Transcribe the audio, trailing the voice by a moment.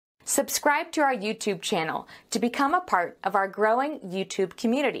Subscribe to our YouTube channel to become a part of our growing YouTube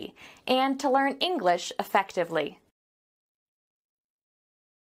community and to learn English effectively.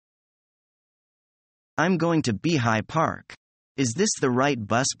 I'm going to Beehive Park. Is this the right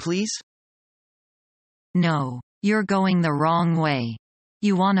bus, please? No, you're going the wrong way.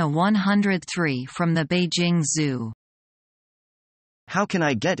 You want a 103 from the Beijing Zoo. How can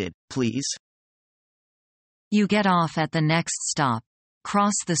I get it, please? You get off at the next stop.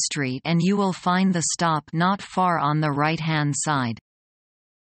 Cross the street and you will find the stop not far on the right-hand side.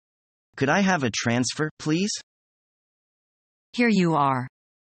 Could I have a transfer, please? Here you are.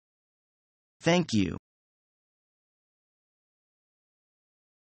 Thank you.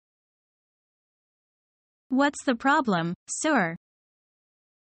 What's the problem, sir?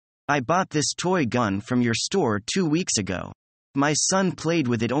 I bought this toy gun from your store 2 weeks ago. My son played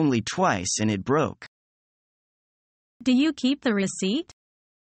with it only twice and it broke. Do you keep the receipt?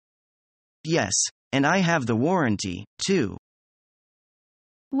 Yes, and I have the warranty, too.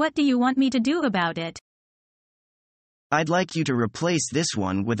 What do you want me to do about it? I'd like you to replace this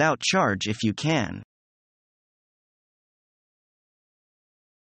one without charge if you can.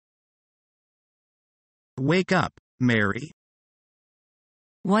 Wake up, Mary.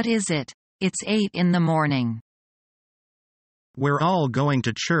 What is it? It's 8 in the morning. We're all going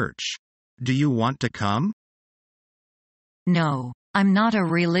to church. Do you want to come? No, I'm not a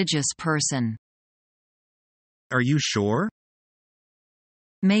religious person. Are you sure?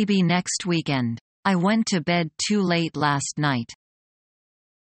 Maybe next weekend. I went to bed too late last night.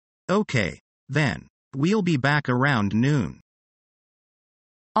 Okay, then. We'll be back around noon.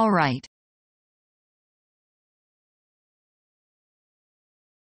 All right.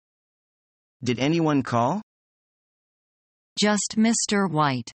 Did anyone call? Just Mr.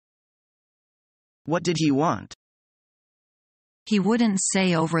 White. What did he want? He wouldn't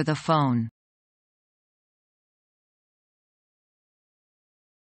say over the phone.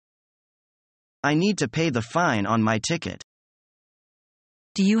 I need to pay the fine on my ticket.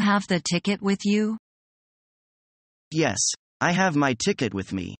 Do you have the ticket with you? Yes, I have my ticket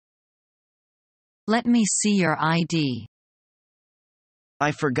with me. Let me see your ID.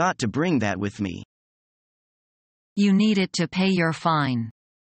 I forgot to bring that with me. You need it to pay your fine.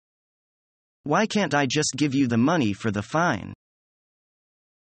 Why can't I just give you the money for the fine?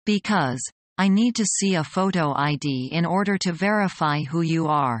 Because I need to see a photo ID in order to verify who you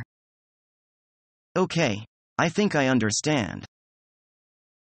are. Okay, I think I understand.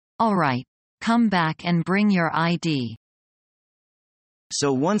 All right, come back and bring your ID.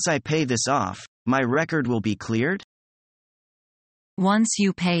 So once I pay this off, my record will be cleared? Once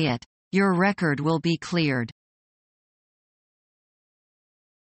you pay it, your record will be cleared.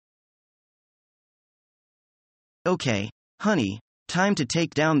 Okay, honey, time to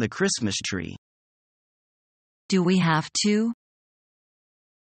take down the Christmas tree. Do we have to?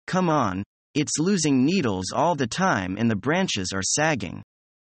 Come on, it's losing needles all the time and the branches are sagging.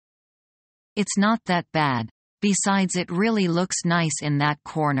 It's not that bad. Besides, it really looks nice in that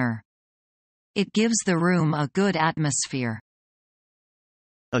corner. It gives the room a good atmosphere.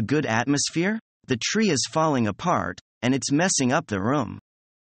 A good atmosphere? The tree is falling apart, and it's messing up the room.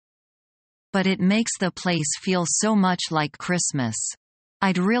 But it makes the place feel so much like Christmas.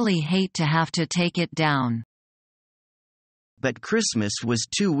 I'd really hate to have to take it down. But Christmas was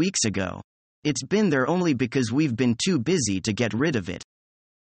 2 weeks ago. It's been there only because we've been too busy to get rid of it.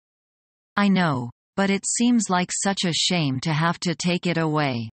 I know, but it seems like such a shame to have to take it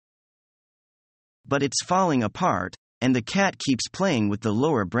away. But it's falling apart, and the cat keeps playing with the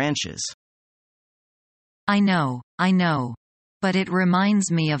lower branches. I know. But it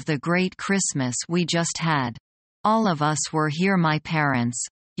reminds me of the great Christmas we just had. All of us were here, my parents,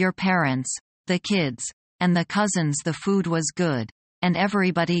 your parents, the kids, and the cousins. The food was good, and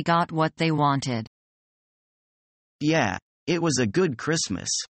everybody got what they wanted. Yeah, it was a good Christmas.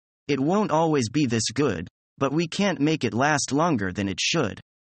 It won't always be this good, but we can't make it last longer than it should.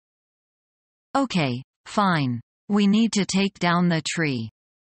 Okay, fine. We need to take down the tree.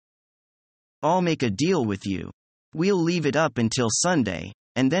 I'll make a deal with you. We'll leave it up until Sunday,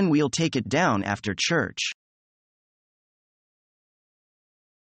 and then we'll take it down after church.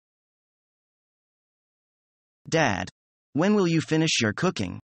 Dad, when will you finish your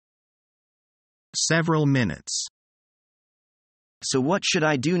cooking? Several minutes. So what should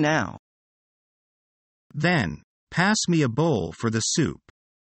I do now? Then, pass me a bowl for the soup.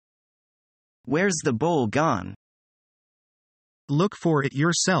 Where's the bowl gone? Look for it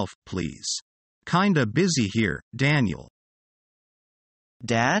yourself, please. Kinda busy here, Daniel.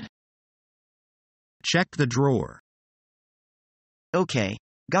 Dad? Check the drawer. Okay,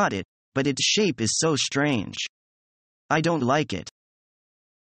 Got it, but its shape is so strange. I don't like it.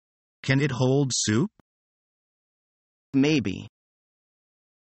 Can it hold soup? Maybe.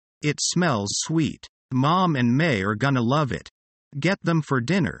 It smells sweet. Mom and May are gonna love it. Get them for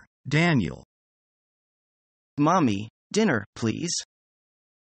dinner, Daniel. Mommy, dinner, please.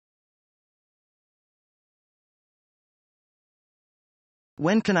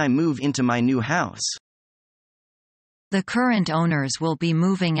 When can I move into my new house? The current owners will be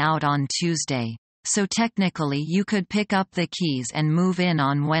moving out on Tuesday, so technically you could pick up the keys and move in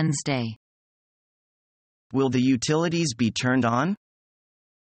on Wednesday. Will the utilities be turned on?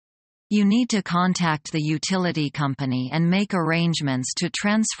 You need to contact the utility company and make arrangements to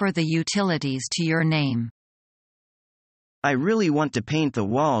transfer the utilities to your name. I really want to paint the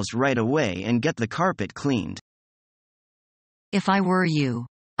walls right away and get the carpet cleaned. If I were you,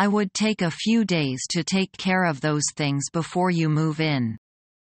 I would take a few days to take care of those things before you move in.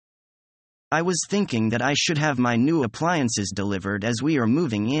 I was thinking that I should have my new appliances delivered as we are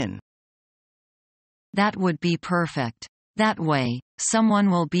moving in. That would be perfect. That way, someone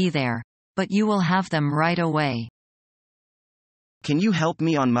will be there, but you will have them right away. Can you help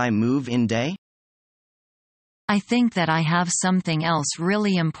me on my move-in day? I think that I have something else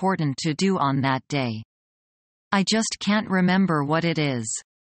really important to do on that day. I just can't remember what it is.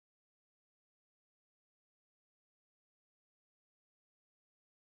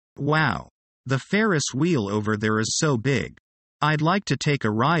 Wow. The Ferris wheel over there is so big. I'd like to take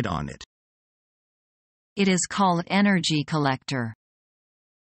a ride on it. It is called Energy Collector.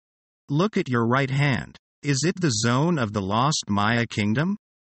 Look at your right hand. Is it the zone of the lost Maya kingdom?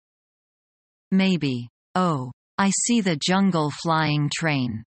 Maybe. Oh, I see the jungle flying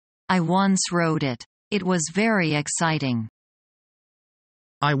train. I once rode it. It was very exciting.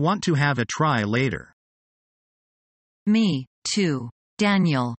 I want to have a try later. Me, too.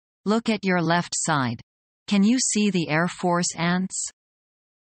 Daniel, look at your left side. Can you see the Air Force ants?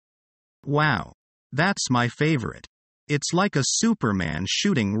 Wow. That's my favorite. It's like a Superman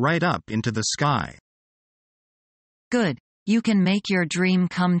shooting right up into the sky. Good. You can make your dream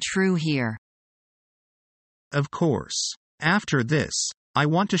come true here. Of course. After this, I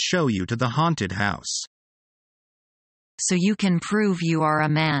want to show you to the haunted house. So you can prove you are a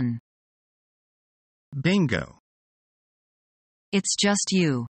man. Bingo. It's just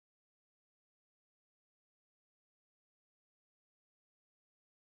you.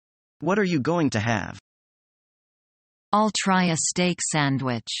 What are you going to have? I'll try a steak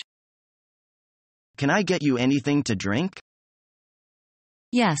sandwich. Can I get you anything to drink?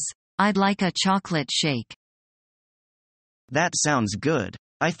 Yes, I'd like a chocolate shake. That sounds good.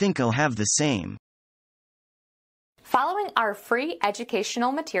 I think I'll have the same. Following our free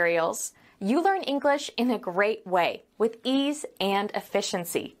educational materials, you learn English in a great way with ease and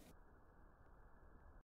efficiency.